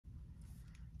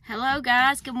Hello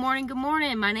guys, good morning, good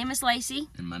morning. My name is Lacey.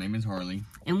 And my name is Harley.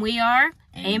 And we are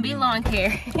A&B Lawn Care.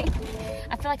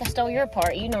 I feel like I stole your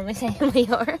part. You normally say we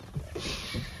are.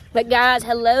 But guys,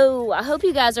 hello. I hope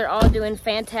you guys are all doing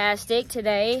fantastic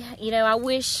today. You know, I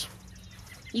wish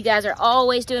you guys are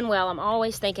always doing well. I'm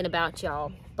always thinking about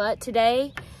y'all. But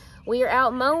today, we are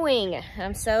out mowing.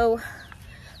 I'm so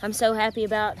happy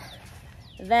about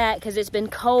that because it's been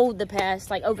cold the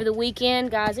past, like over the weekend,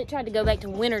 guys. It tried to go back to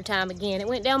winter time again. It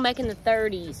went down back in the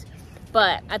 30s,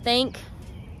 but I think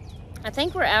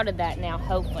we're out of that now,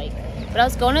 hopefully. But I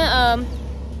was gonna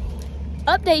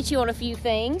update you on a few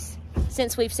things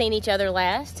since we've seen each other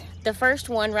last. The first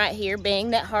one right here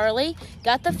being that Harley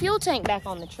got the fuel tank back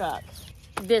on the truck.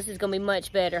 This is gonna be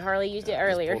much better. Harley used it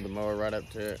earlier. Pulled the mower right up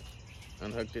to it,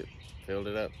 unhooked it, filled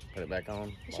it up, put it back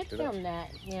on. I should film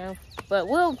that, you know. But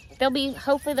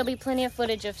hopefully there'll be plenty of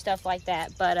footage of stuff like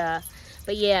that.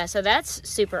 But yeah, so that's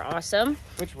super awesome.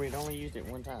 Which we'd only used it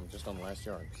one time, just on the last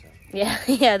yard. So. Yeah,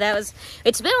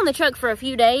 it's been on the truck for a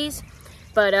few days,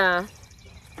 but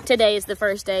today is the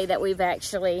first day that we've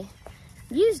actually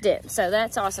used it. So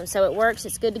that's awesome. So it works,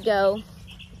 it's good to go.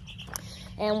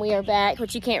 And we are back,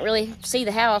 which you can't really see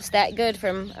the house that good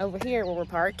from over here where we're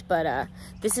parked, but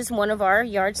this is one of our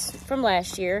yards from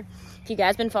last year. If you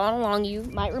guys been following along, you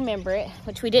might remember it,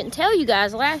 which we didn't tell you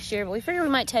guys last year, but we figured we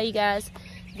might tell you guys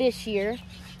this year.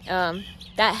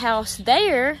 That house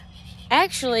there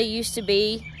actually used to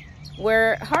be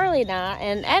where Harley and I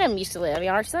and Adam used to live,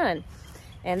 our son.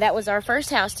 And that was our first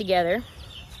house together.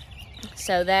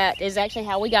 So that is actually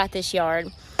how we got this yard.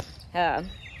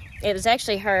 It was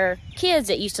actually her kids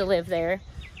that used to live there,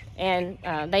 and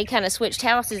they kind of switched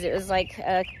houses. It was like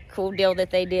a cool deal that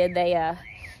they did.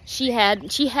 She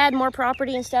had more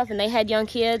property and stuff, and they had young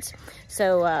kids.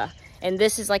 So and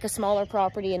this is like a smaller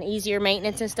property and easier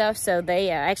maintenance and stuff. So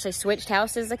they actually switched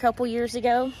houses a couple years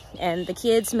ago, and the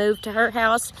kids moved to her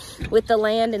house with the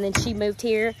land, and then she moved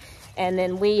here, and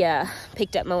then we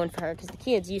picked up mowing for her because the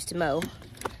kids used to mow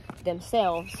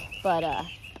themselves,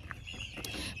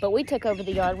 but we took over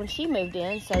the yard when she moved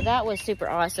in, so that was super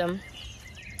awesome.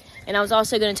 And I was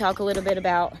also going to talk a little bit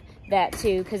about that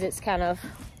too, because it's kind of,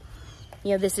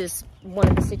 you know, this is one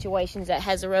of the situations that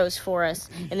has arose for us,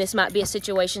 and this might be a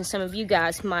situation some of you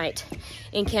guys might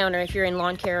encounter if you're in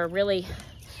lawn care, or really,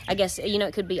 I guess, you know,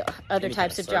 it could be other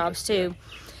types of jobs too.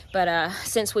 Yeah. But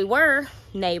since we were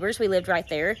neighbors, we lived right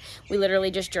there, we literally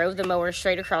just drove the mower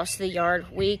straight across the yard.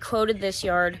 We quoted this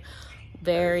yard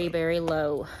very, very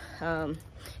low.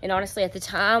 And honestly, at the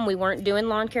time, we weren't doing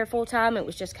lawn care full time. It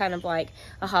was just kind of like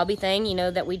a hobby thing, you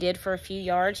know, that we did for a few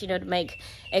yards, you know, to make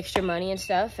extra money and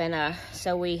stuff. And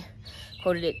so we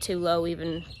quoted it too low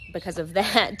even because of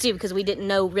that too, because we didn't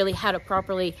know really how to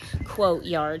properly quote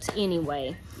yards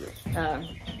anyway.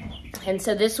 And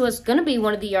so this was going to be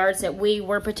one of the yards that we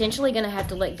were potentially going to have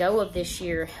to let go of this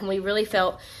year. And we really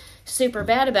felt super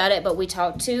bad about it, but we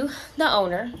talked to the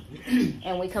owner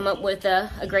and we come up with a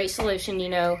great solution. You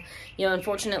know,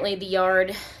 unfortunately the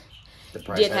yard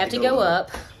did have to go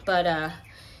up, but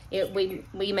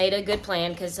we made a good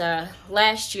plan because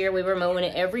last year we were mowing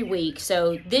it every week.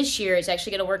 So this year it's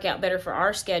actually going to work out better for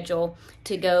our schedule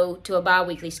to go to a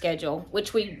bi-weekly schedule,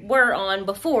 which we were on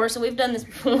before. So we've done this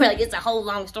before. Like, it's a whole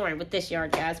long story with this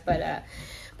yard, guys, but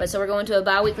so we're going to a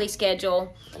bi-weekly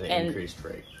schedule. And increased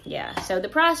rate. Yeah, so the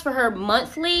price for her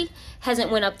monthly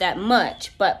hasn't went up that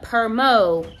much, but per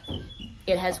mow,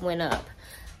 it has went up.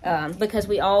 Because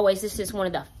this is one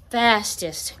of the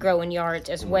fastest growing yards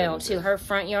as well, too. Her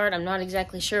front yard, I'm not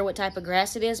exactly sure what type of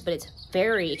grass it is, but it's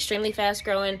extremely fast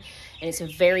growing, and it's a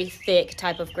very thick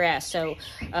type of grass. So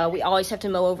we always have to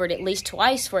mow over it at least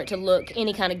twice for it to look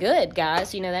any kind of good,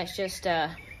 guys. You know, that's just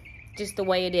the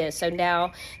way it is. So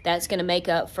now that's going to make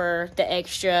up for the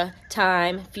extra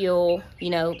time, fuel, you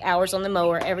know, hours on the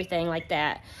mower, everything like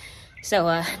that. So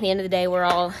at the end of the day, we're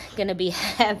all going to be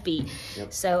happy.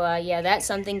 Yep. So yeah, that's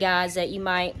something, guys, that you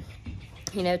might,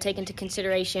 you know, take into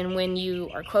consideration when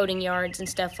you are quoting yards and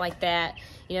stuff like that.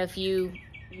 You know, if you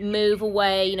move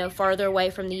away, you know, farther away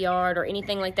from the yard or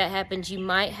anything like that happens, you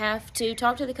might have to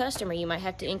talk to the customer. You might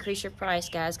have to increase your price,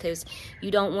 guys, because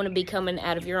you don't want to be coming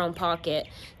out of your own pocket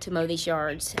to mow these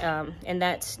yards. And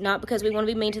that's not because we want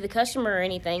to be mean to the customer or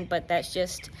anything, but that's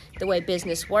just the way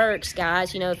business works,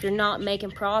 guys. You know, if you're not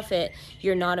making profit,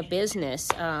 you're not a business.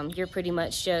 You're pretty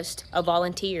much just a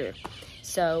volunteer.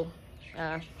 So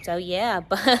yeah,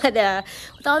 but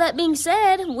with all that being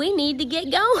said, we need to get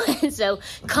going. So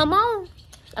come on.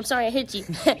 I'm sorry I hit you.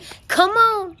 Come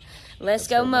on. Let's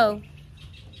go mow.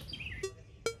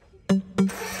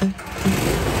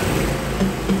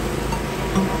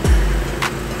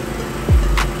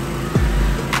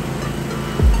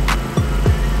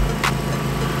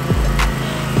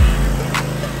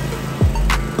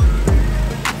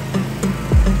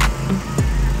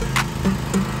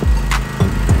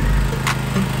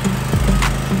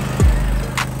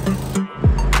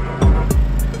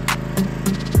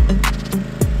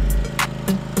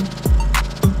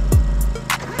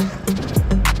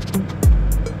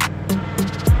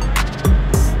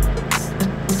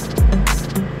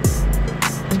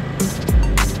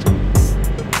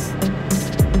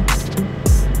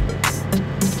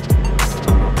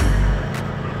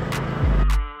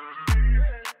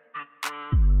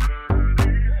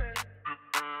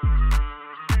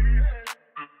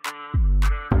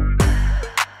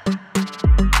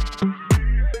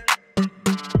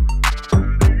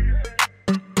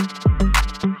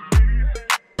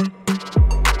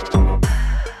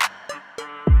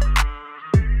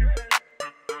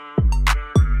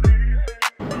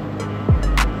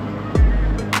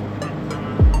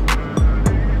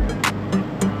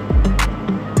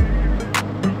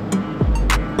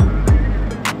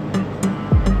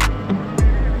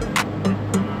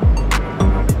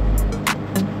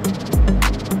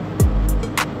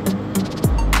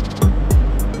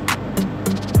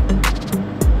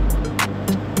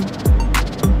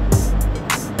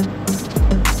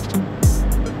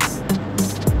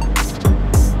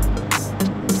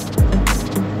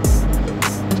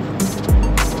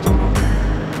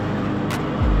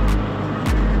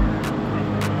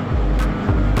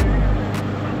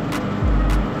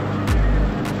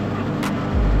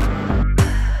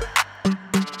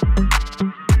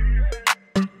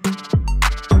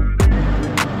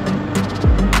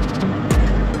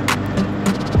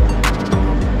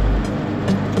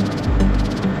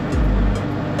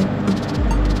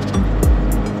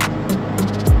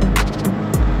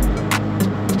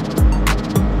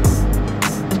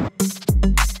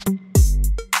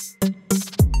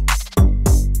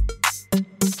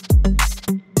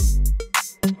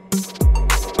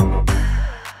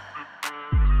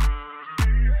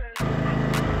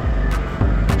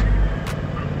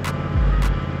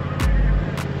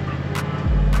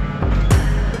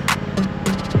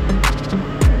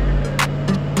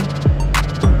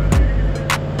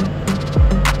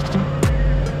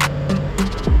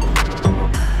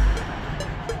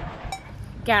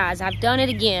 guys, I've done it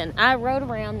again. I rode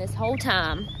around this whole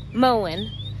time mowing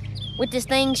with this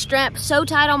thing strapped so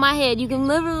tight on my head, you can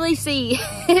literally see.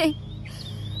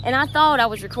 And I thought I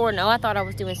was recording. Oh, I thought I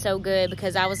was doing so good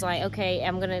because I was like, okay,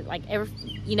 I'm gonna like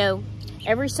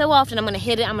every so often I'm gonna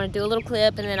hit it. I'm gonna do a little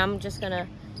clip and then I'm just gonna,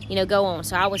 go on.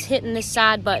 So I was hitting this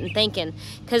side button thinking,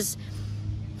 because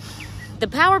the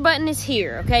power button is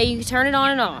here, okay? You can turn it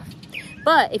on and off.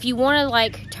 But if you wanna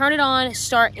like turn it on,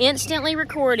 start instantly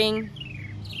recording,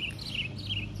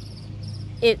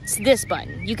 it's this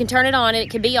button. You can turn it on and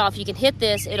it can be off. You can hit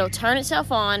this, it'll turn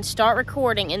itself on, start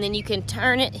recording, and then you can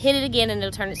hit it again and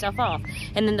it'll turn itself off.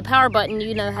 And then the power button,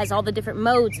 has all the different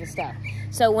modes and stuff.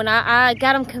 So when I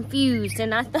got them confused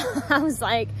and I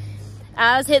thought,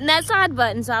 I was hitting that side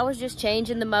button, so I was just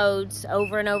changing the modes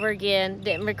over and over again.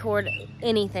 Didn't record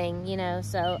anything,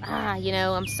 so,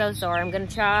 I'm so sorry. I'm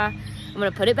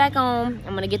gonna put it back on.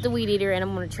 I'm gonna get the weed eater and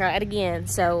I'm gonna try it again.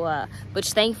 So,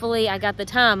 which thankfully I got the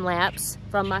time lapse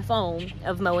from my phone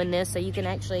of mowing this so you can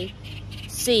actually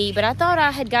see. But I thought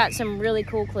I had got some really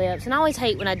cool clips, and I always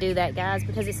hate when I do that, guys,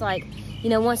 because it's like,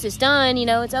 once it's done,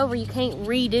 it's over. You can't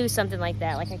redo something like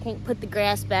that. Like I can't put the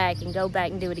grass back and go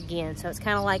back and do it again. So it's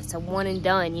kind of like it's a one and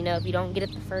done. If you don't get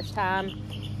it the first time,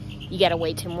 you gotta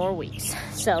wait 2 more weeks.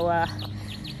 So,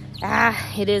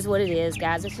 it is what it is,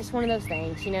 guys. It's just one of those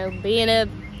things, being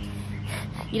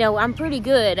I'm pretty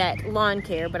good at lawn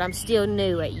care, but I'm still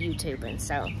new at YouTubing.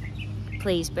 So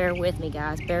please bear with me,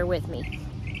 guys, bear with me.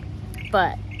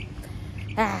 But,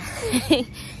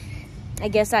 I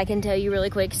guess I can tell you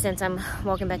really quick, since I'm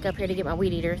walking back up here to get my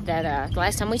weed eater, that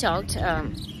last time we talked,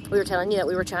 we were telling you that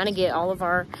we were trying to get all of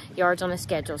our yards on a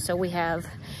schedule. So we have,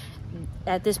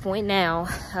 at this point now,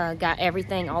 got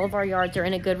everything. All of our yards are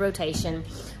in a good rotation.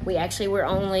 We actually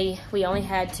we only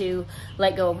had to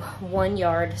let go of 1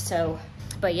 yard. So,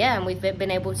 but yeah, and we've been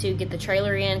able to get the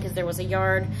trailer in, because there was a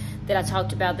yard that I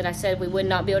talked about that I said we would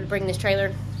not be able to bring this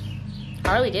trailer.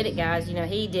 Harley did it, guys.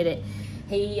 He did it.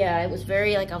 It was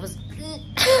very, like, I was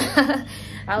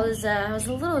I was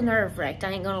a little nerve-wracked,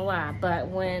 I ain't gonna lie. But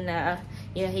when,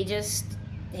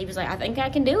 he was like, I think I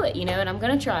can do it, and I'm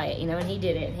gonna try it, and he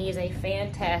did it. He is a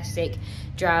fantastic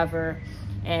driver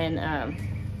and,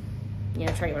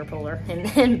 trailer puller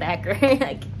and backer.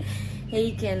 Like,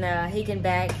 he can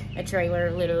back a trailer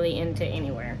literally into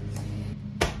anywhere.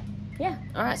 Yeah,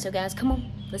 all right, so guys, come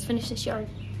on, let's finish this yard.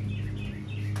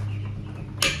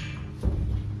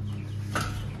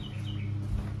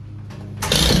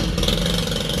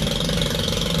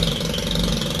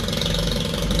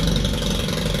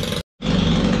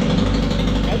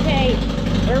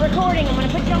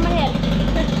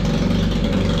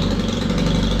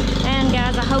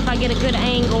 I hope I get a good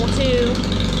angle too.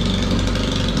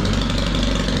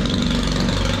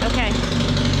 Okay,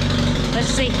 let's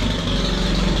see.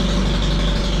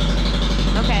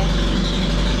 Okay,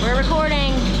 we're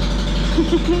recording.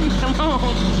 Come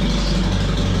on.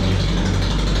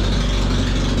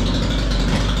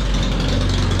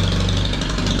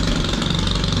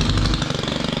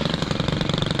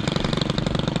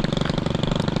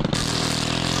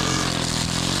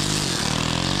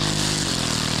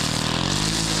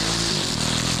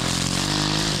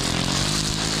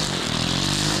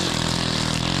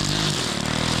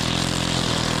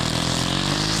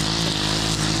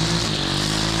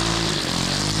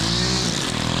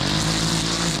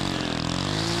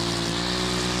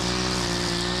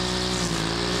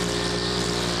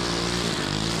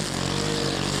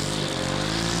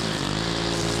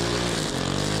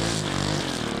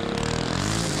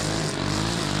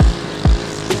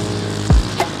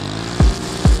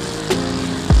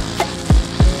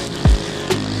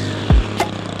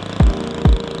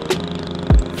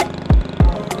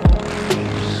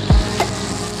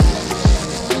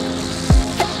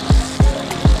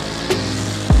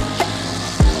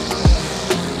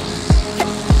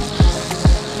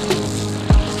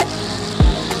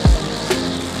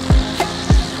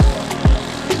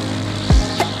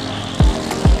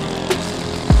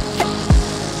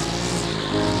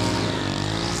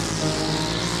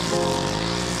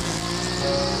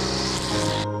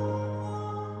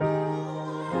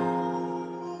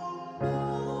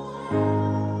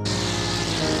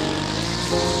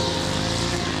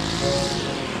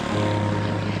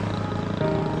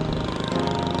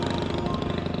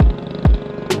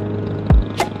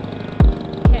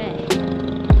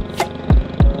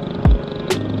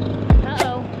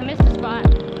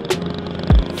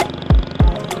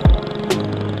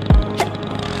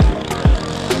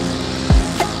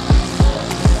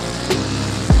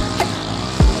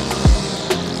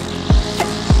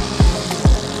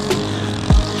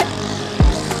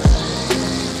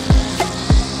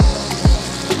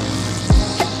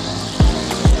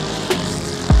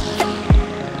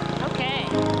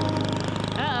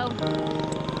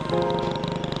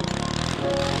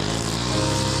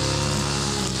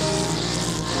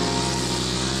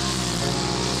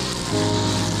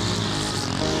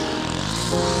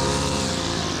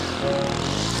 Okay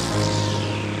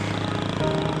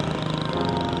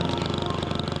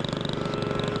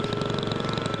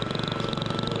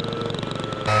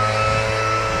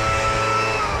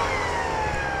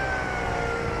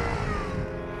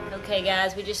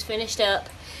guys, we just finished up.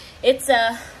 It's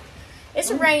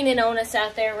raining on us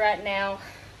out there right now,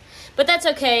 but that's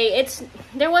okay.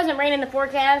 There wasn't rain in the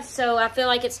forecast, so I feel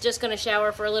like it's just gonna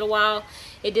shower for a little while.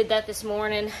 It did that this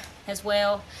morning as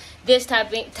well. This time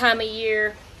of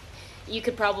year, you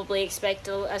could probably expect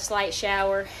a slight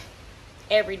shower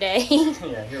every day.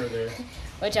 Yeah, here or there.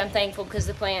 Which I'm thankful, because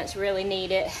the plants really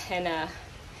need it. And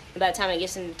by the time it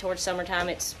gets towards summertime,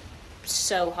 it's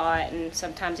so hot, and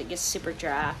sometimes it gets super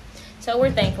dry. So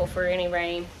we're thankful for any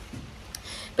rain.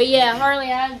 But yeah,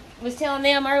 Harley, I was telling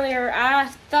them earlier, I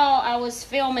thought I was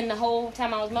filming the whole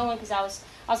time I was mowing, because I was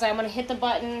like, I'm going to hit the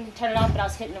button, turn it off, but I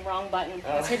was hitting the wrong button.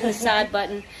 I was hitting the side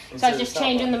button. So I was just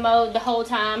changing the mode the whole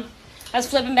time. I was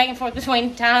flipping back and forth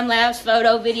between time-lapse,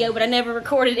 photo, video, but I never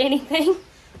recorded anything.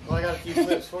 Well, I got a few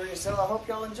clips for you, so I hope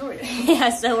y'all enjoy it. Yeah,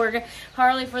 so we're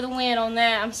Harley for the win on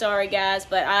that. I'm sorry, guys,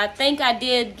 but I think I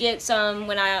did get some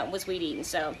when I was weed eating,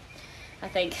 so I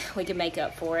think we can make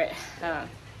up for it.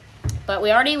 But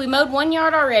we mowed 1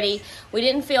 yard already. We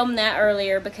didn't film that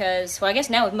earlier because, well, I guess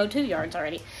now we've mowed 2 yards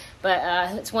already.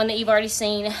 But it's one that you've already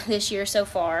seen this year so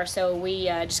far, so we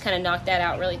just kind of knocked that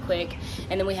out really quick.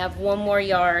 And then we have 1 more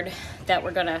yard that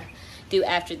we're going to do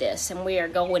after this, and we are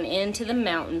going into the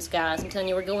mountains, guys. I'm telling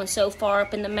you, we're going so far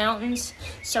up in the mountains,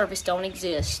 service don't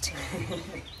exist.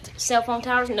 Cell phone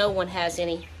towers, no one has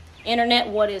any. Internet,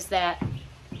 what is that?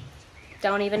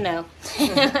 Don't even know.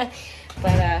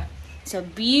 But it's a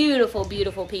beautiful,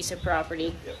 beautiful piece of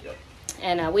property. Yep.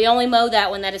 And we only mow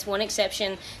that one. That is one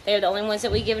exception. They're the only ones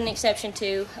that we give an exception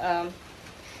to,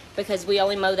 because we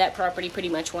only mow that property pretty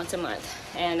much once a month.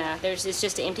 And it's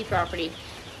just an empty property.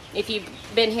 If you've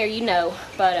been here, you know.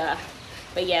 But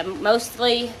yeah,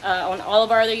 mostly on all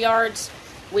of our other yards,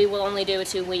 we will only do a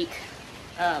 2-week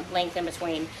length in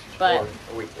between. But Or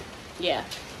weekly. yeah,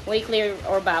 weekly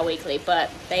or bi-weekly.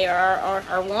 But they are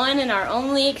our one and our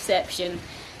only exception.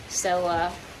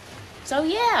 So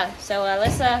yeah. So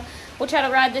we'll try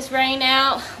to ride this rain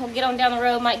out. We'll get on down the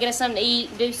road, might get us something to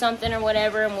eat, do something or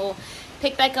whatever, and we'll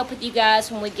pick back up with you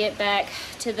guys when we get back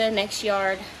to the next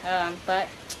yard. But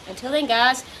until then,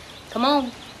 guys, come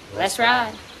on, let's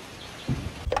ride.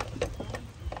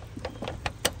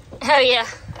 Oh yeah.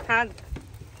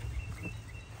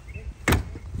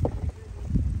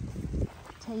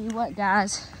 Tell you what,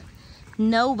 guys,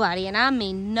 nobody, and I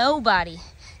mean nobody,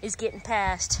 is getting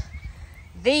past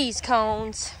these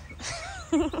cones.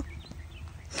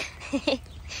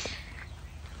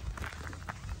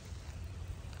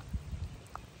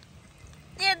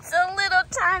 It's a little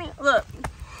tiny, look,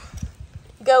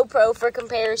 GoPro for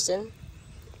comparison.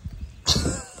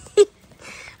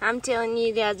 I'm telling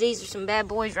you guys, these are some bad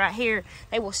boys right here.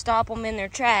 They will stop them in their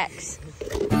tracks.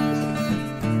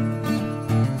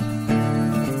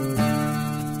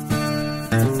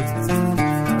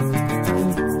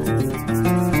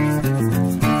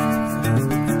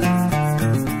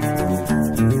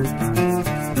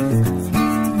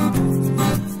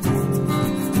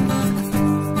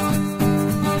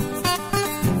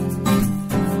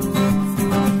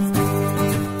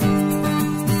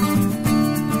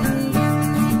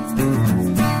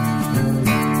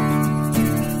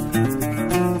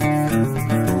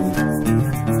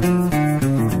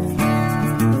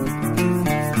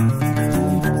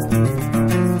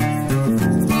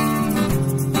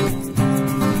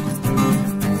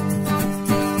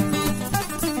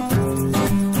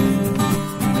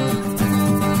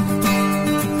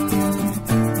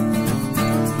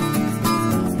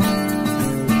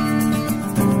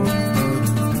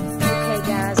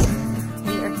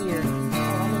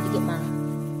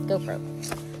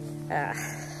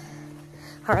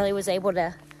 Harley was able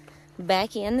to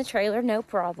back in the trailer, no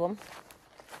problem,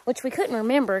 which we couldn't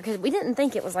remember because we didn't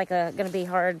think it was like going to be a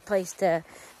hard place to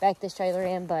back this trailer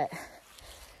in. But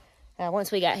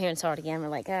once we got here and saw it again, we're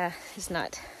like, it's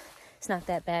not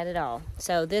that bad at all.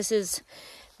 So this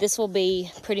will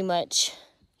be pretty much,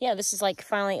 yeah, this is like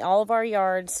finally all of our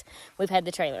yards we've had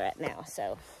the trailer at now.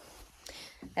 So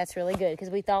that's really good because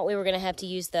we thought we were going to have to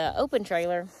use the open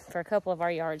trailer for a couple of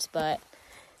our yards, but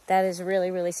that is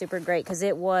really, really super great because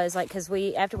it was like,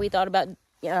 after we thought about,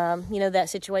 that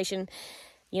situation,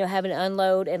 having to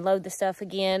unload and load the stuff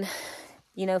again,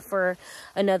 for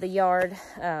another yard,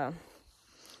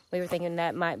 we were thinking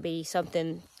that might be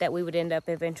something that we would end up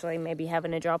eventually maybe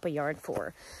having to drop a yard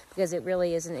for, because it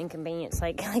really is an inconvenience.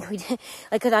 Like we did,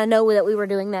 because I know that we were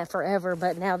doing that forever,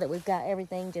 but now that we've got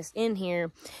everything just in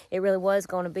here, it really was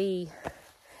going to be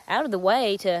out of the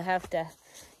way to have to,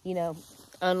 you know,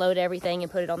 unload everything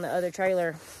and put it on the other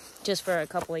trailer just for a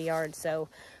couple of yards. So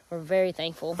we're very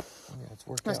thankful. Yeah, it's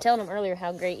worked I was out. telling him earlier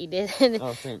how great he did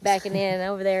Thanks. backing in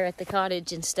over there at the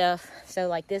cottage and stuff. So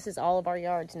like this is all of our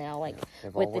yards now, like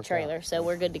they've all with the worked trailer. out. So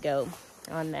we're good to go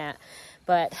on that.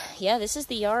 But yeah, this is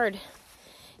the yard.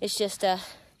 It's just an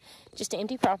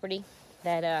empty property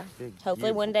that Big,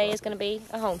 hopefully one day is going to be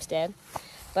a homestead.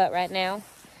 But right now,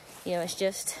 you know, it's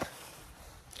just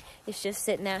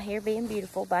sitting out here being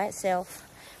beautiful by itself.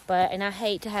 And I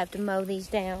hate to have to mow these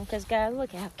down because, guys,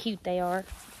 look at how cute they are.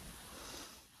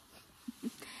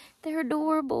 They're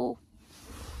adorable.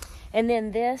 And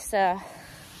then this, like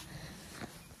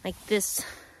this,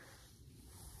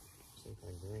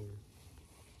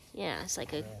 yeah, it's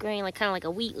like a grain, like kind of like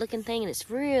a wheat looking thing, and it's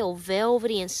real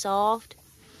velvety and soft.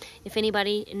 If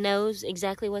anybody knows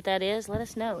exactly what that is, let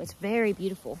us know. It's very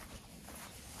beautiful.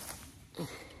 It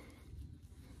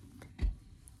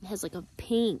has like a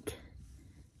pink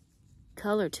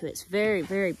color to it. It's very,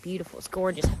 very beautiful. It's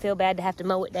gorgeous. I feel bad to have to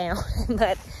mow it down,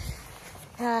 but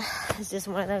it's just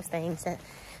one of those things.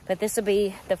 But this will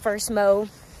be the first mow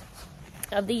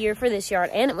of the year for this yard,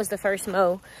 and it was the first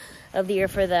mow of the year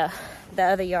for the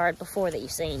other yard before that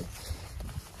you've seen.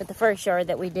 But the first yard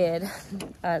that we did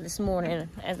this morning,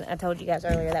 as I told you guys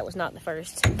earlier, that was not the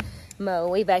first mow.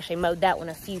 We've actually mowed that one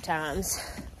a few times,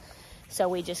 so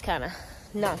we just kind of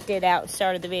knocked it out and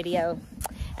started the video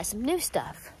as some new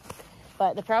stuff.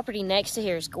 But the property next to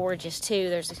here is gorgeous too.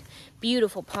 There's a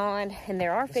beautiful pond, and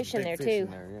there are fish in there too.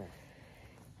 Yeah.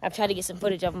 I've tried to get some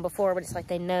footage of them before, but it's like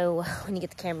they know when you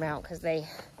get the camera out because they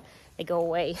go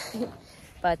away.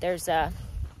 But there's a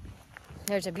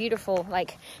beautiful,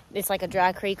 like, it's like a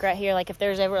dry creek right here. Like if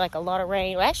there's ever like a lot of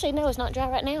rain. Well, actually, no, it's not dry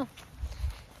right now.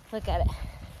 Look at it.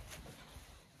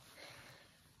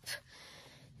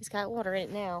 It's got water in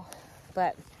it now.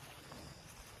 But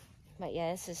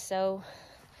yeah, this is so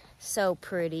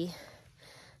pretty.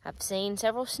 I've seen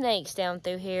several snakes down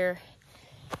through here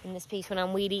in this piece when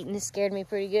I'm weed eating. It scared me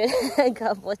pretty good a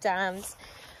couple of times.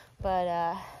 But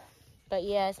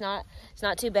yeah, it's not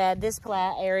too bad. This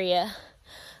flat area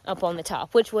up on the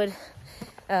top, which would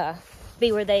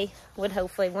be where they would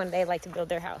hopefully one day like to build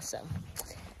their house. So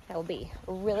that will be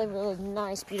a really, really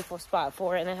nice, beautiful spot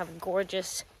for it. And they have a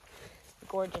gorgeous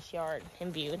yard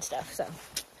and view and stuff. So,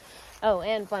 oh,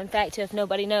 and fun fact too, if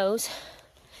nobody knows,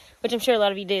 which I'm sure a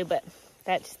lot of you do, but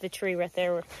that's the tree right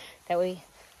there that we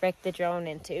wrecked the drone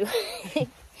into.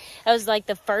 That was like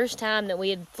the first time that we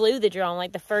had flew the drone,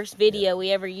 like the first video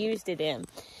we ever used it in.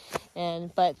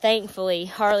 But thankfully,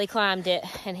 Harley climbed it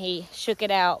and he shook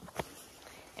it out.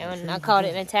 And I caught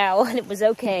it in a towel and it was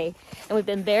okay. And we've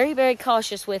been very, very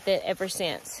cautious with it ever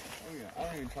since. Oh yeah, I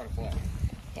don't even try to fly.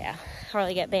 Yeah,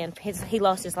 Harley got banned. He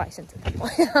lost his license.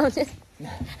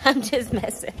 I'm just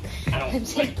messing. I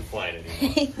don't like to fly it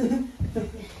anymore.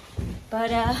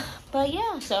 But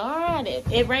yeah, so all right.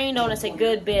 It rained on us a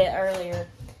good bit earlier.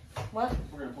 What?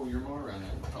 We're gonna pull your motor around there.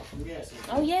 Oh, yes.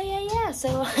 Oh yeah.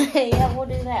 So yeah, we'll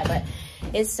do that. But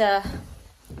it's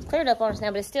cleared up on us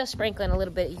now, but it's still sprinkling a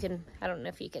little bit. I don't know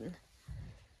if you can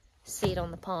see it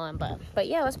on the pond, but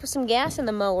yeah, let's put some gas in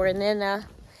the mower and then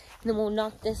we'll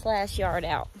knock this last yard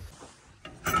out.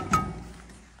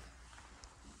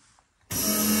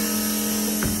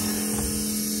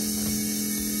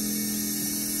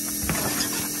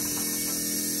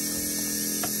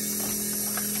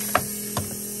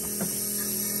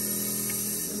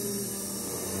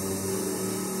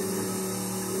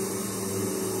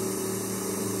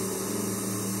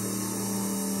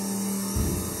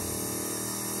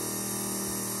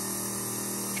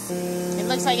 It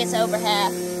looks like it's over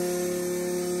half.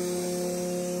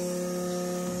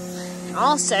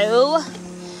 Also,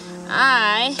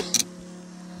 I'm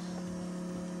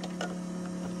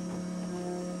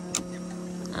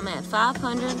at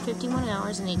 551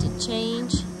 hours and need to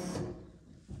change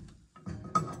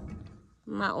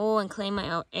my oil and clean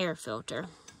my air filter.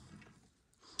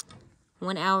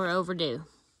 1 hour overdue.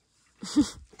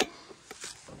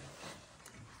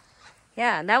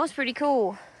 Yeah, that was pretty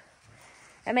cool.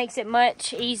 That makes it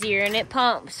much easier, and it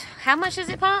pumps. How much does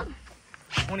it pump?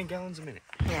 20 gallons a minute.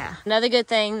 Yeah. Another good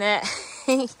thing that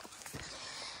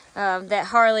that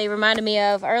Harley reminded me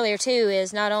of earlier too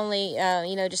is not only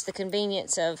just the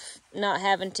convenience of not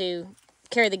having to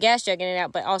carry the gas jug in and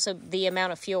out, but also the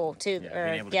amount of fuel too,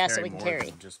 or gas that we can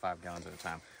carry. Just 5 gallons at a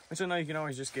time. Which I know you can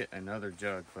always just get another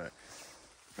jug, but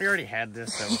we already had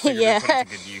this, so we figured we'd put it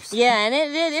to good use. Yeah, and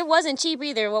it wasn't cheap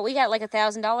either. Well, we got like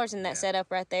 $1,000 in that setup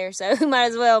right there, so we might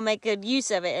as well make good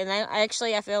use of it. And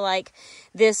I feel like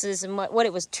this is what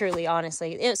it was truly,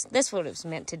 honestly. That's what it was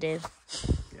meant to do.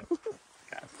 Yep.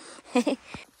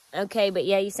 Okay, but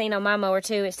yeah, you seen on my mower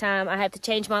too, it's time I have to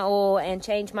change my oil and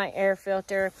change my air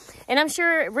filter. And I'm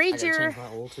sure, read your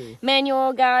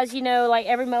manual, guys. You know, like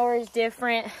every mower is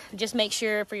different. Just make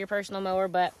sure for your personal mower.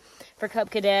 But for Cub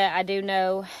Cadet, I do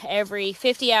know every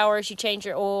 50 hours you change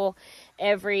your oil.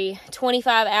 Every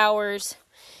 25 hours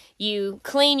you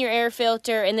clean your air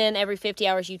filter. And then every 50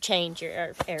 hours you change your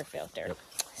air filter. Yep.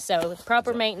 So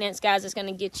proper maintenance, guys, is going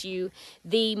to get you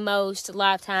the most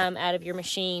lifetime out of your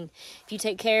machine. If you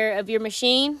take care of your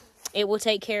machine, it will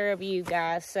take care of you,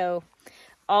 guys. So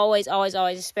always, always,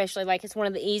 always, especially like it's one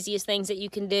of the easiest things that you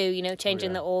can do, you know,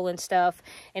 changing the oil and stuff.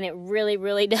 And it really,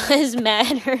 really does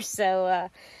matter. So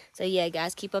yeah,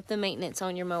 guys, keep up the maintenance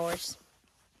on your mowers.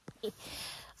 All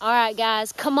right,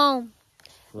 guys, come on.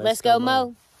 Let's go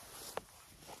mow.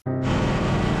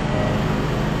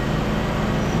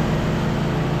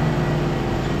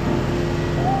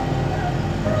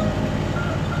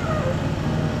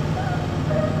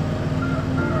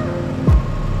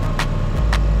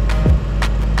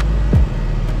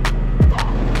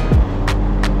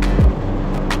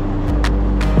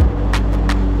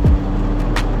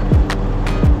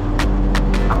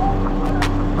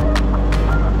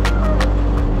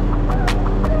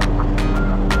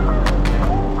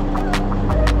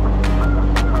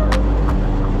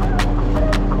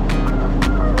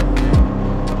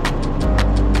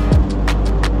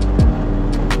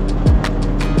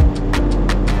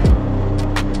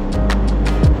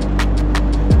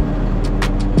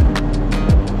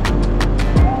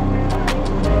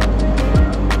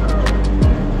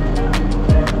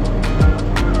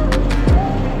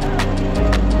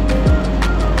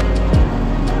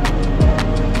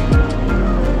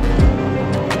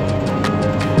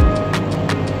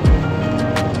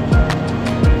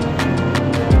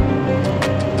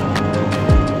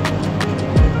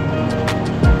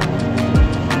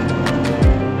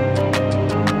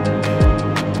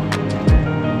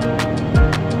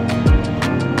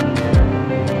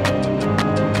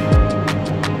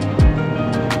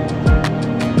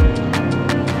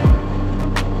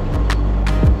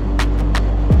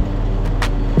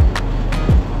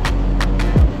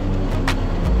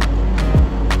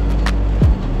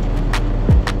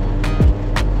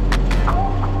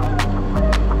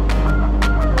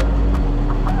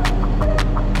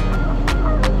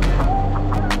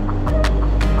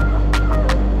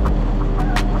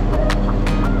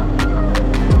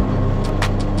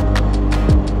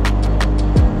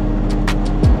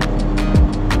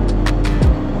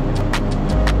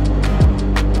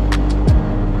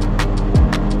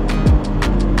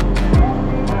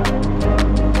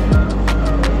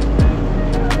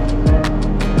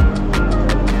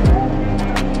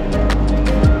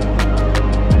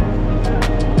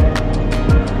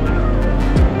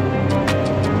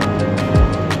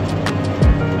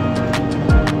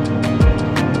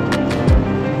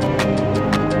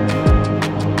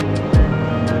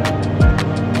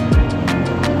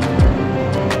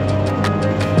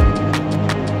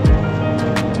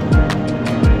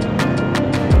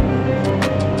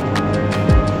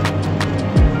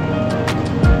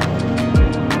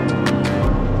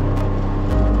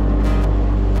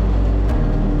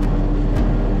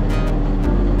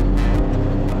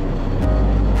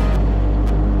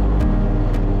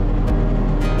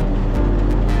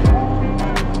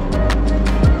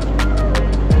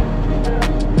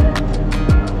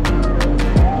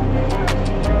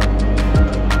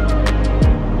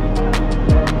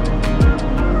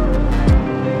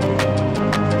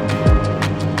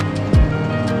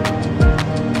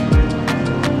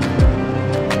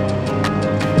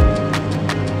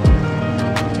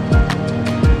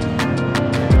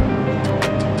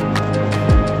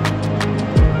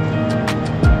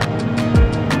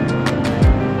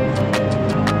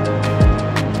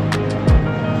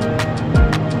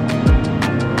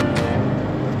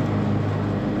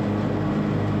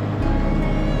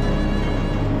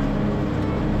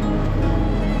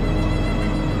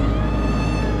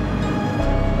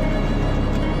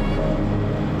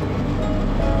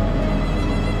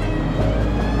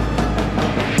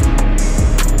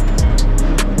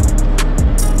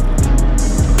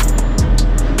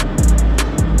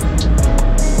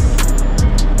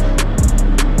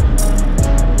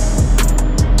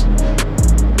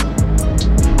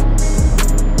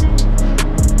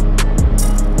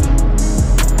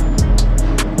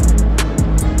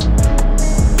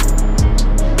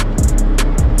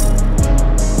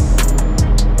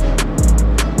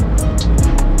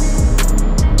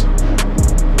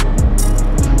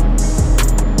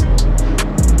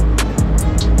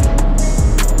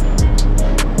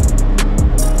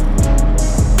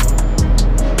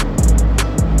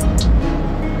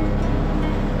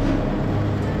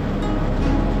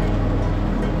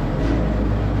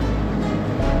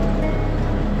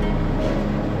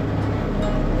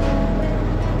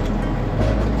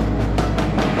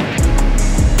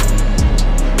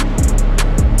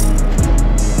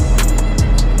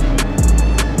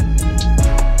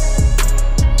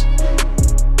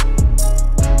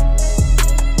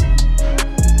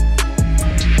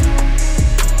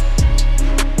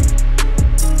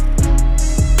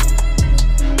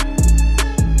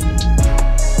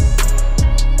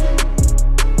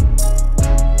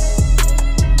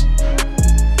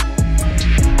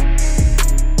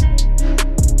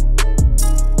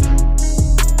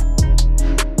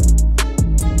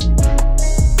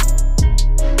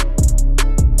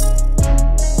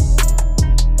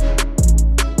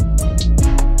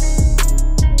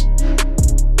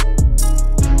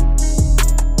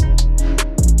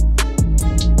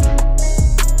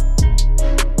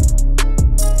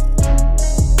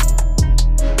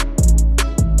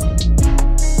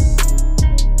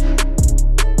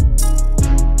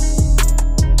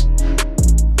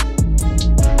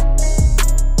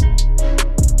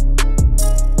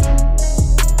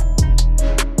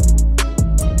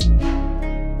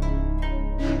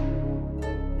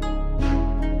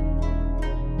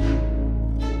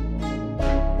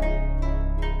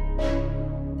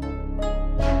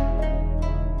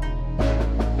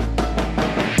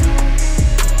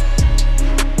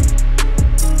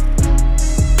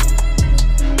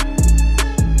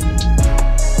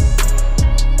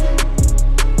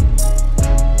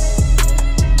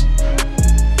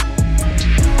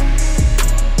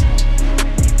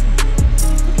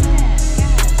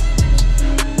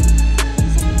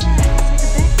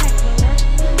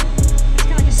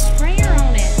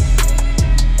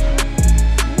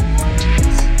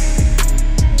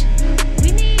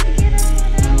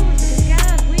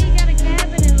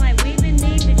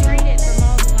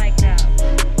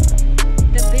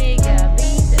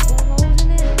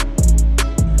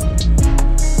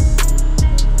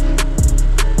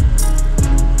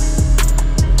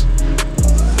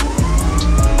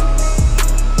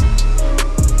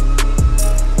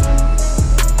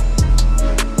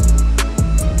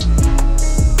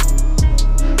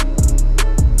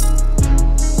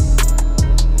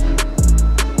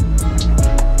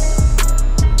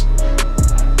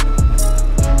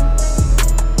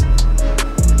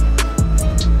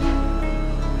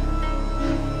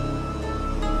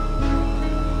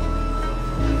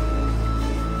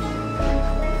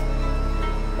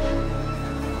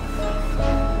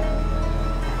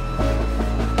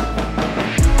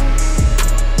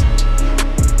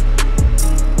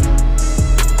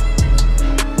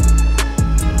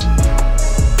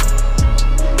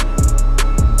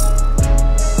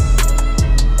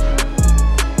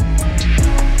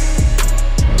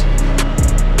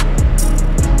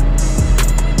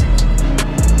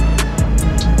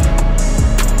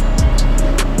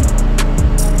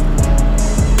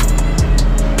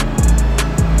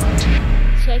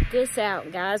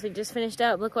 guys, we just finished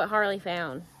up. Look what Harley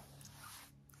found.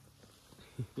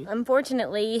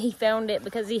 Unfortunately, he found it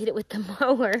because he hit it with the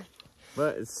mower.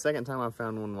 But it's the second time I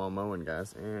found one while mowing,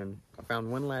 guys. And I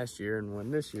found one last year and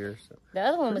one this year. So. The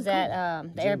other one was cool.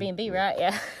 at the Airbnb, right?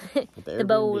 Yeah. The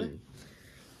bowl.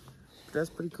 That's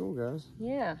pretty cool, guys.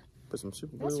 Yeah. Put some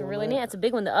super glue That's on really that. neat. That's a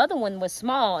big one. The other one was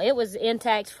small. It was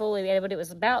intact fully, but it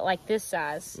was about like this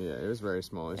size. Yeah, it was very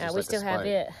small. It's just We like still a have spike.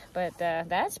 it, but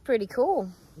that's pretty cool.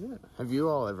 Yeah. Have you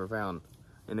all ever found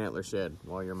an antler shed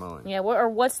while you're mowing? Yeah, or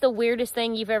what's the weirdest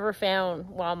thing you've ever found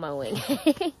while mowing?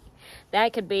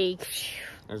 That could be...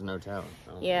 There's no telling.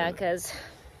 Yeah, because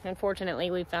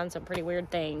unfortunately we found some pretty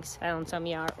weird things on some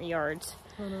yards.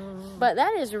 But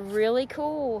that is really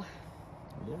cool.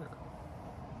 Yeah.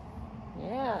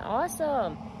 Yeah,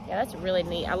 awesome. Yeah, that's really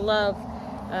neat. I love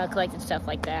collecting stuff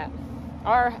like that.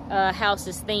 Our house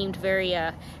is themed very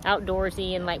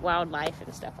outdoorsy and like wildlife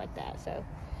and stuff like that. So,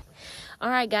 all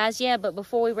right, guys. Yeah, but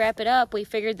before we wrap it up, we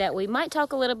figured that we might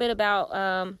talk a little bit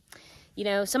about, you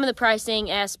know, some of the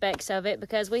pricing aspects of it,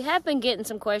 because we have been getting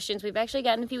some questions. We've actually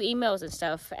gotten a few emails and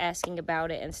stuff asking about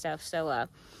it and stuff. So,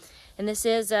 and this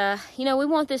is, you know, we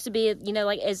want this to be, you know,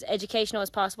 like as educational as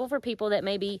possible for people that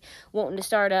may be wanting to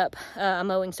start up a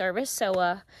mowing service.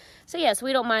 So, yes,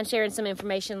 we don't mind sharing some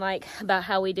information like about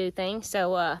how we do things.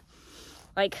 So,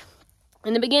 like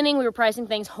in the beginning, we were pricing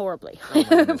things horribly. We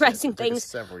were pricing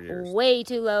things way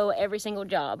too low every single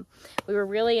job. We were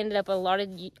really ended up a lot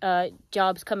of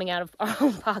jobs coming out of our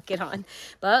own pocket on.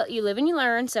 But you live and you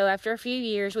learn. So after a few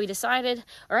years, we decided,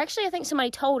 or actually I think somebody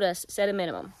told us, set a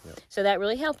minimum. Yep. So that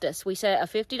really helped us. We set a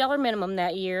 $50 minimum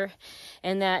that year.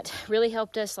 And that really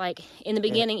helped us, like, in the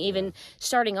beginning, even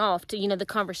starting off to, you know, the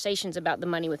conversations about the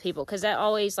money with people. Because that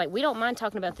always, like, we don't mind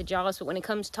talking about the jobs, but when it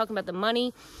comes to talking about the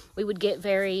money, we would get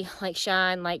very, like,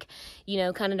 shy and, like, you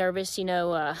know, kind of nervous, you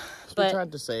know. But we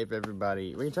tried to save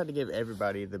everybody. We tried to give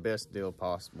everybody the best deal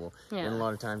possible. Yeah. And a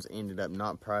lot of times ended up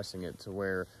not pricing it to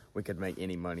where we could make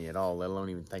any money at all, let alone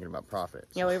even thinking about profit.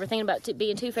 Yeah, we were thinking about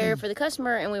being too fair for the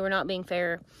customer, and we were not being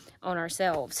fair on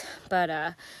ourselves.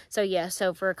 But, so yeah,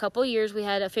 so for a couple of years, we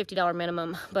had a $50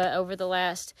 minimum. But over the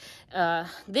last,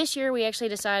 this year, we actually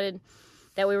decided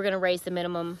that we were going to raise the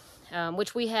minimum,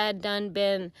 which we had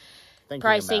been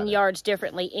pricing yards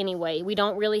differently anyway. We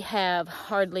don't really have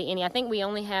hardly any. I think we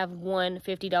only have one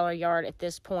 $50 yard at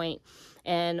this point,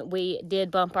 and we did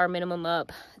bump our minimum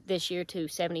up this year to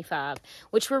 75,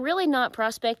 which we're really not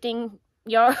prospecting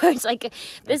yards. Like,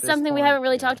 this is something we haven't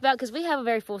really talked about because we have a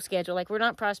very full schedule. Like, we're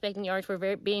not prospecting yards.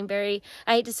 We're being very,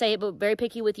 I hate to say it, but very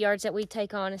picky with yards that we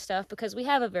take on and stuff because we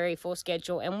have a very full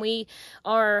schedule, and we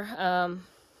are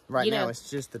right now it's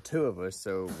just the two of us,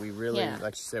 so we really,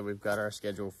 like you said, we've got our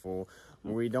schedule full.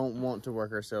 We don't want to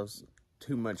work ourselves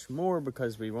too much more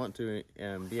because we want to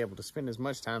be able to spend as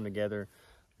much time together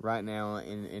right now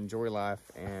and enjoy life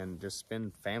and just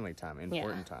spend family time,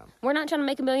 important time. We're not trying to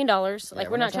make $1 million. Like,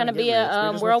 we're not trying to be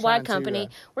a worldwide company.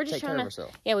 We're just trying to,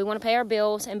 we want to pay our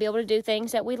bills and be able to do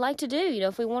things that we'd like to do. You know,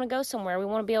 if we want to go somewhere, we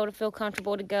want to be able to feel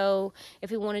comfortable to go.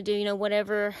 If we want to do, you know,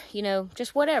 whatever, you know,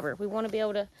 just whatever. We want to be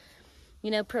able to,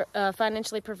 you know,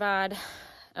 financially provide,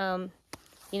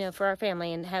 you know, for our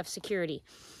family and have security.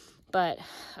 But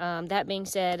that being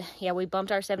said, yeah, we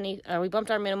bumped our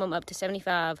minimum up to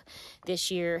 75 this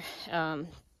year.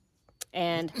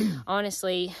 And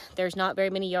honestly, there's not very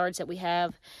many yards that we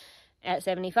have at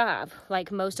 75.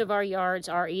 Like, most of our yards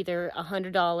are either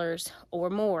 $100 or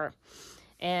more.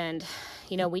 And,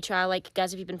 you know, we try, like,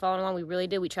 guys, if you've been following along, we really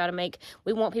do. We try to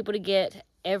we want people to get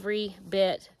every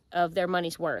bit of their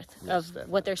money's worth,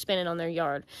 what they're spending on their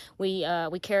yard. We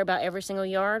care about every single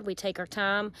yard. We take our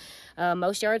time.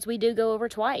 Most yards we do go over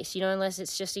twice, you know, unless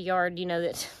it's just a yard, you know,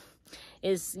 that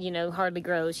is, you know, hardly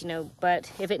grows, you know. But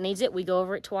if it needs it, we go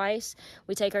over it twice.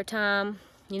 We take our time,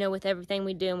 you know, with everything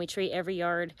we do, and we treat every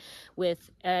yard with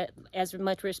as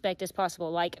much respect as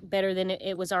possible, like better than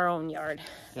it was our own yard.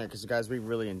 Yeah, because, guys, we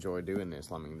really enjoy doing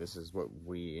this. I mean, this is what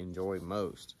we enjoy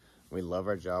most. We love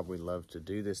our job. We love to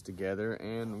do this together,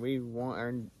 and we want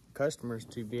our customers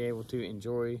to be able to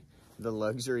enjoy the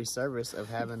luxury service of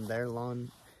having their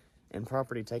lawn and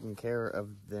property taken care of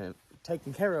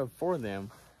for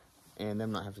them, and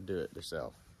them not have to do it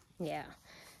themselves. Yeah.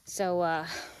 So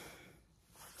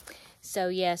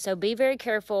so be very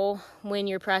careful when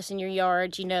you're pricing your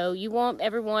yards. You know, you want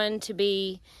everyone to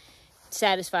be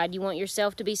satisfied. You want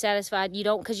yourself to be satisfied. You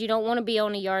don't, because you don't want to be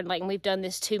on a yard like, and we've done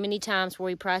this too many times where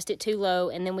we priced it too low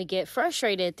and then we get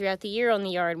frustrated throughout the year on the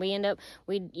yard. We end up,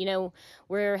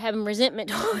 we're having resentment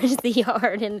towards the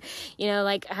yard. And,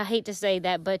 like, I hate to say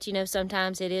that, but,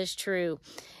 sometimes it is true.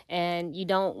 And you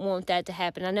don't want that to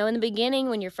happen. I know in the beginning,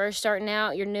 when you're first starting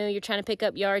out, you're new, you're trying to pick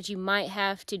up yards, you might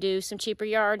have to do some cheaper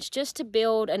yards just to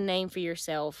build a name for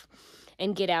yourself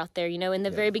and get out there. In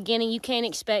the very beginning, you can't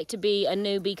expect to be a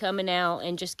newbie coming out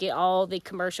and just get all the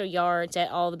commercial yards at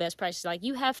all the best prices. Like,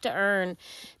 you have to earn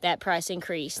that price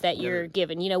increase that you're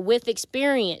given. With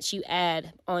experience, you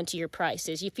add onto your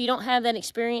prices. If you don't have that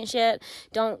experience yet,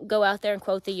 don't go out there and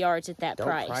quote the yards at that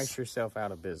price. Don't price yourself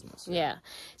out of business. Yeah.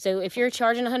 So if you're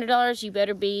charging $100, you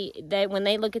better be, when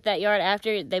they look at that yard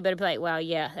after, they better be like, wow,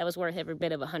 yeah, that was worth every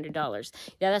bit of $100.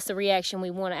 Yeah, that's the reaction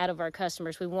we want out of our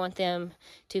customers. We want them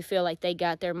to feel like they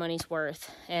got their money's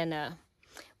worth, and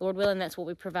Lord willing, that's what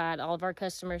we provide. All of our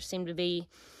customers seem to be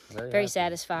very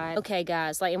satisfied. Okay,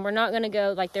 guys, and we're not going to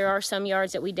go, there are some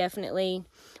yards that we're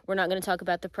not going to talk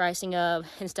about the pricing of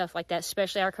and stuff like that,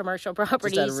 especially our commercial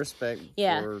properties. Just out of respect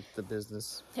for the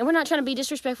business. And we're not trying to be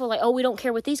disrespectful, we don't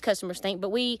care what these customers think, but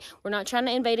we're not trying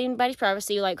to invade anybody's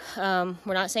privacy. We're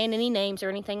not saying any names or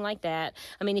anything like that.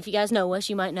 I mean, if you guys know us,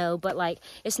 you might know, but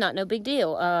it's not no big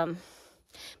deal.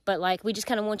 But we just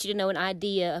kind of want you to know an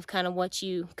idea of kind of what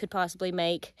you could possibly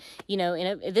make,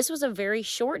 this was a very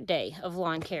short day of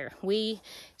lawn care. We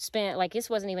spent, this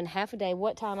wasn't even half a day.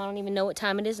 What time? I don't even know what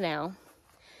time it is now,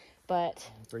 but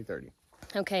 3:30.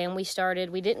 Okay. And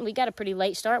we got a pretty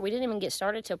late start. We didn't even get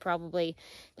started till probably,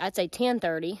 I'd say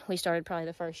 10:30. We started probably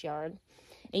the first yard,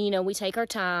 and, we take our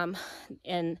time,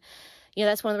 and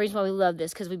that's one of the reasons why we love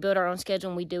this, because we build our own schedule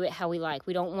and we do it how we like.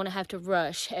 We don't want to have to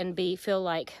rush and feel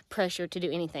like pressure to do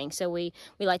anything. So we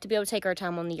like to be able to take our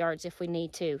time on the yards if we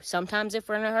need to. Sometimes if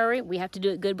we're in a hurry, we have to do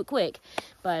it good but quick.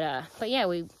 But yeah,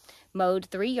 we mowed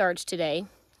 3 yards today.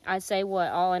 I'd say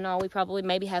all in all, we probably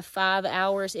maybe have 5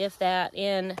 hours, if that,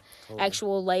 in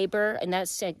actual labor, and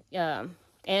that's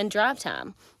and drive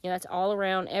time. That's all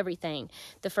around everything.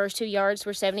 The first 2 yards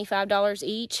were $75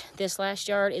 each. This last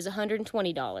yard is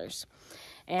 $120.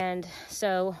 And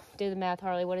so do the math,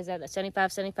 Harley. What is that? That's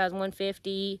 75 is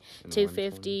 150,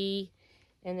 250,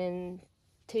 and then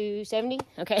 270.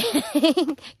 Okay.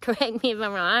 Correct me if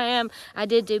I'm wrong. I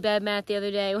did do bad math the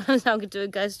other day when I was talking to a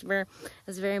customer. It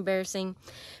was very embarrassing.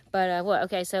 But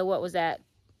okay, so what was that?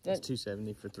 It's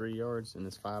 270 for 3 yards, and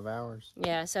it's 5 hours.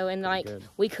 Yeah, so, and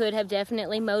we could have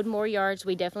definitely mowed more yards.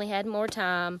 We definitely had more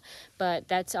time, but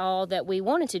that's all that we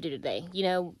wanted to do today,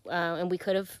 and we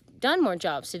could have done more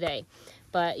jobs today.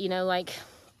 But,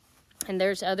 and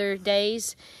there's other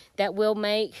days that will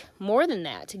make more than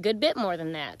that, a good bit more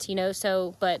than that,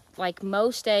 so, but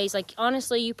most days,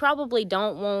 honestly, you probably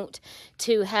don't want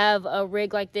to have a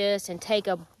rig like this and take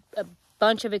a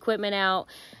bunch of equipment out,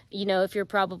 if you're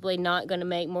probably not going to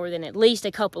make more than at least a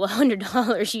couple of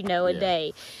 $100, a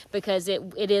day, because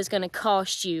it is going to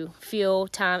cost you fuel,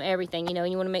 time, everything,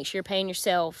 and you want to make sure you're paying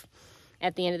yourself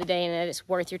at the end of the day and that it's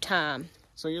worth your time.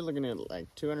 So you're looking at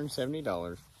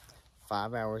 $270,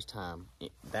 5 hours time.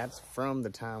 That's from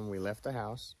the time we left the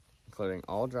house, including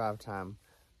all drive time,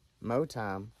 mow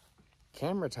time,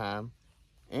 camera time,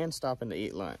 and stopping to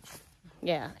eat lunch.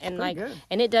 Yeah, and good.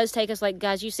 And it does take us,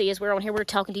 guys, you see us, we're on here, we're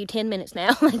talking to you 10 minutes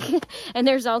now, and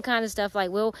there's all kind of stuff,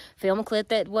 we'll film a clip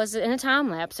that was in a time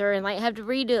lapse, and have to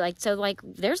redo, so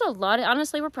there's a lot of,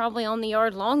 honestly, we're probably on the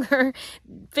yard longer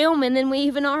filming than we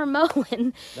even are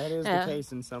mowing. That is the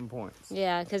case in some points.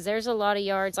 Yeah, because there's a lot of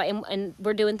yards, and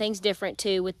we're doing things different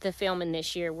too with the filming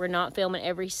this year. We're not filming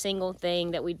every single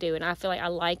thing that we do, and I feel like I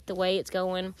like the way it's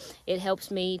going. It helps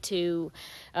me to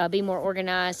be more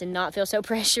organized and not feel so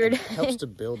pressured. It helps to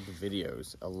build the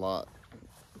videos a lot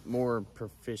more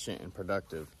proficient and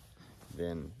productive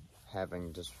than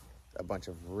having just a bunch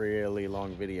of really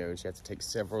long videos you have to take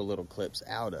several little clips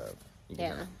out of. You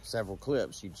can have several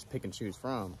clips you just pick and choose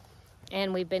from.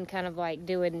 And we've been kind of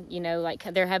doing,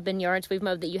 there have been yards we've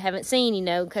mowed that you haven't seen,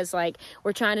 because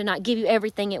we're trying to not give you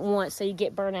everything at once so you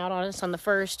get burnt out on us on the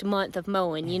first month of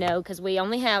mowing, because we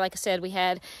only had, like I said, we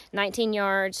had 19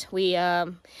 yards. We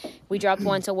dropped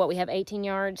one, so we have 18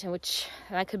 yards, which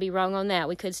I could be wrong on that.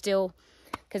 We could still,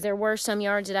 because there were some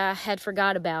yards that I had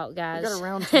forgot about, guys. We got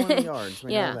around 20 yards,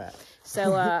 we know that.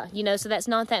 So, so that's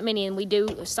not that many, and we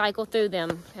do cycle through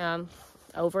them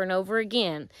over and over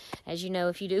again, as you know,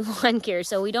 if you do lawn care.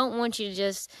 So we don't want you to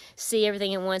just see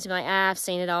everything at once and be like, I've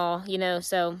seen it all,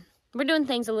 so we're doing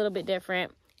things a little bit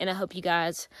different. And I hope you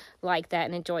guys like that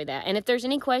and enjoy that. And if there's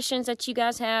any questions that you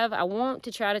guys have, I want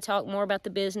to try to talk more about the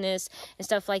business and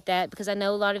stuff like that, because I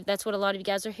know that's what a lot of you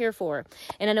guys are here for.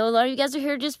 And I know a lot of you guys are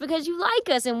here just because you like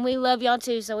us, and we love y'all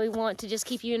too. So we want to just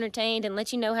keep you entertained and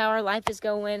let you know how our life is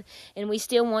going. And we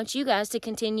still want you guys to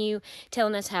continue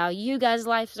telling us how you guys'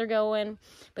 lives are going,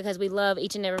 because we love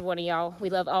each and every one of y'all.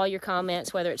 We love all your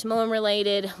comments, whether it's mowing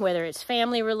related, whether it's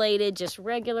family related, just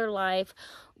regular life,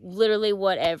 literally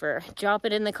whatever. Drop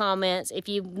it in the comments. If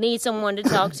you need someone to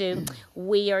talk to,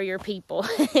 we are your people.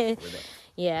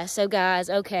 Yeah, so guys,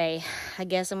 okay, I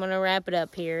guess I'm going to wrap it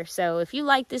up here. So if you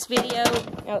like this video,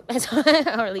 oh, that's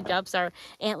Harley drops our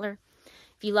antler.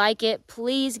 If you like it,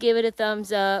 please give it a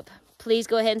thumbs up. Please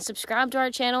go ahead and subscribe to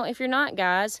our channel if you're not,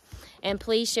 guys. And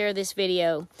please share this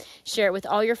video. Share it with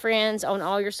all your friends on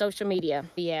all your social media.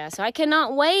 Yeah, so I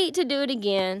cannot wait to do it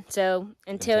again. So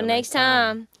until next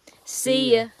time,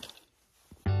 see ya.